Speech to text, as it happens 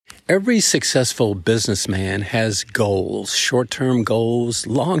Every successful businessman has goals, short-term goals,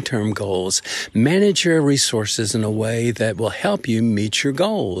 long-term goals. Manage your resources in a way that will help you meet your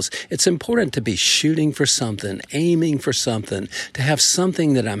goals. It's important to be shooting for something, aiming for something, to have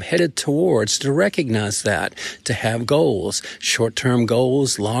something that I'm headed towards, to recognize that, to have goals, short-term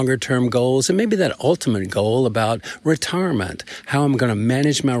goals, longer-term goals, and maybe that ultimate goal about retirement, how I'm going to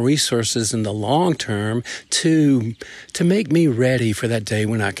manage my resources in the long term to make me ready for that day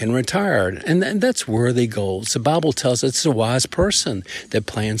when I can retire. And that's worthy goals. The Bible tells us it's a wise person that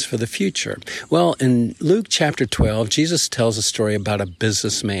plans for the future. Well, in Luke chapter 12, Jesus tells a story about a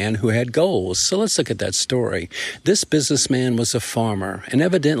businessman who had goals. So let's look at that story. This businessman was a farmer, and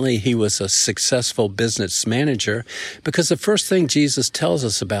evidently he was a successful business manager because the first thing Jesus tells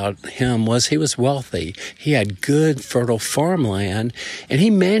us about him was he was wealthy. He had good, fertile farmland, and he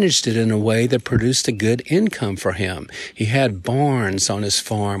managed it in a way that produced a good income for him. He had barns on his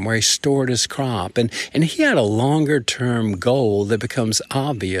farm where he stored his crop, and he had a longer-term goal that becomes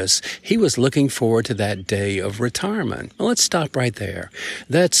obvious. He was looking forward to that day of retirement. Well, let's stop right there.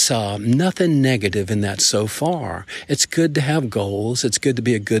 That's nothing negative in that so far. It's good to have goals. It's good to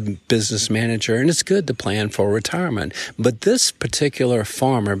be a good business manager, and it's good to plan for retirement. But this particular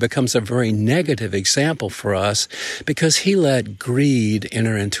farmer becomes a very negative example for us because he let greed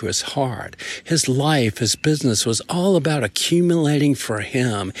enter into his heart. His life, his business was all about accumulating for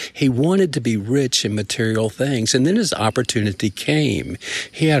him. He wanted to be rich in material things, and then his opportunity came.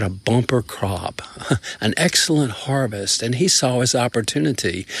 He had a bumper crop, an excellent harvest, and he saw his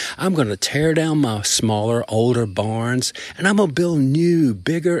opportunity. I'm going to tear down my smaller, older barns, and I'm going to build new,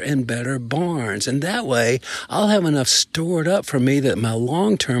 bigger, and better barns. And that way, I'll have enough stored up for me that my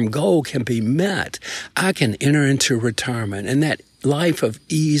long-term goal can be met. I can enter into retirement, and that life of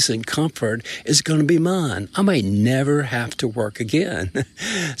ease and comfort is going to be mine. I may never have to work again.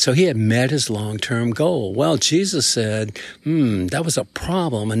 So he had met his long-term goal. Well, Jesus said, that was a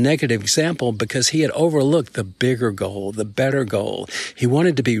problem, a negative example, because he had overlooked the bigger goal, the better goal. He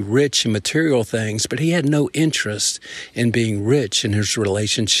wanted to be rich in material things, but he had no interest in being rich in his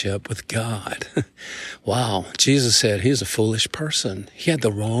relationship with God. Wow. Jesus said he was a foolish person. He had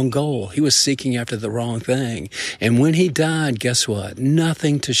the wrong goal. He was seeking after the wrong thing. And when he died, guess what?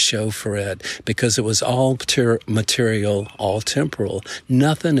 Nothing to show for it because it was all material, all temporal,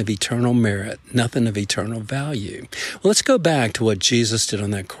 nothing of eternal merit, nothing of eternal value. Well, let's go back to what Jesus did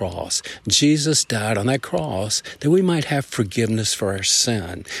on that cross. Jesus died on that cross that we might have forgiveness for our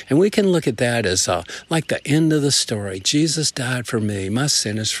sin. And we can look at that as like the end of the story. Jesus died for me. My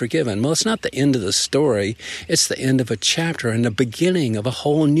sin is forgiven. Well, it's not the end of the story. It's the end of a chapter and the beginning of a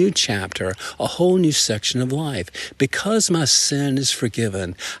whole new chapter, a whole new section of life. Because my sin is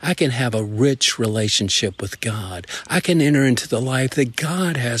forgiven, I can have a rich relationship with God. I can enter into the life that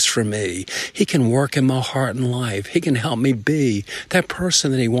God has for me. He can work in my heart and life. He can help me be that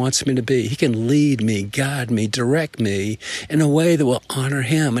person that he wants me to be. He can lead me, guide me, direct me in a way that will honor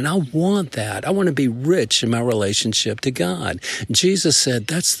him. And I want that. I want to be rich in my relationship to God. Jesus said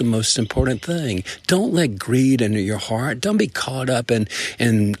that's the most important thing. Don't let greed enter your heart. Don't be caught up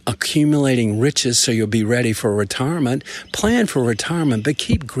in accumulating riches so you'll be ready for retirement. Plan for retirement, but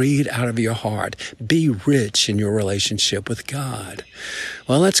keep greed out of your heart. Be rich in your relationship with God.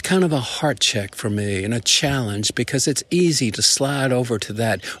 Well, that's kind of a heart check for me and a challenge because it's easy to slide over to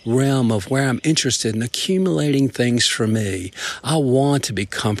that realm of where I'm interested in accumulating things for me. I want to be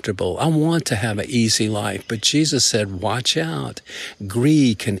comfortable. I want to have an easy life. But Jesus said, watch out.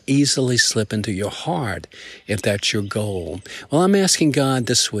 Greed can easily slip into your heart if that's your goal. Well, I'm asking God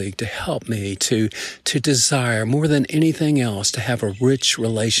this week to help me to desire more than anything else to have a rich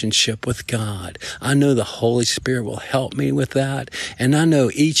relationship with God. I know the Holy Spirit will help me with that. And I know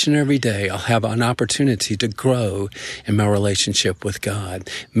each and every day I'll have an opportunity to grow in my relationship with God.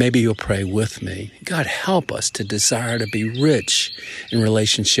 Maybe you'll pray with me. God, help us to desire to be rich in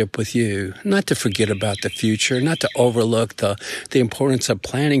relationship with you, not to forget about the future, not to overlook the importance of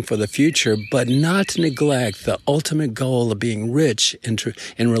planning for the future, but not to neglect the ultimate goal of being rich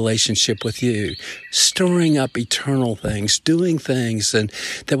in relationship with you, storing up eternal things, doing things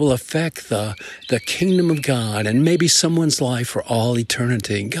that will affect the kingdom of God and maybe someone's life for all eternity.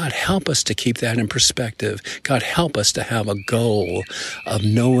 God, help us to keep that in perspective. God, help us to have a goal of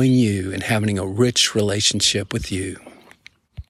knowing you and having a rich relationship with you.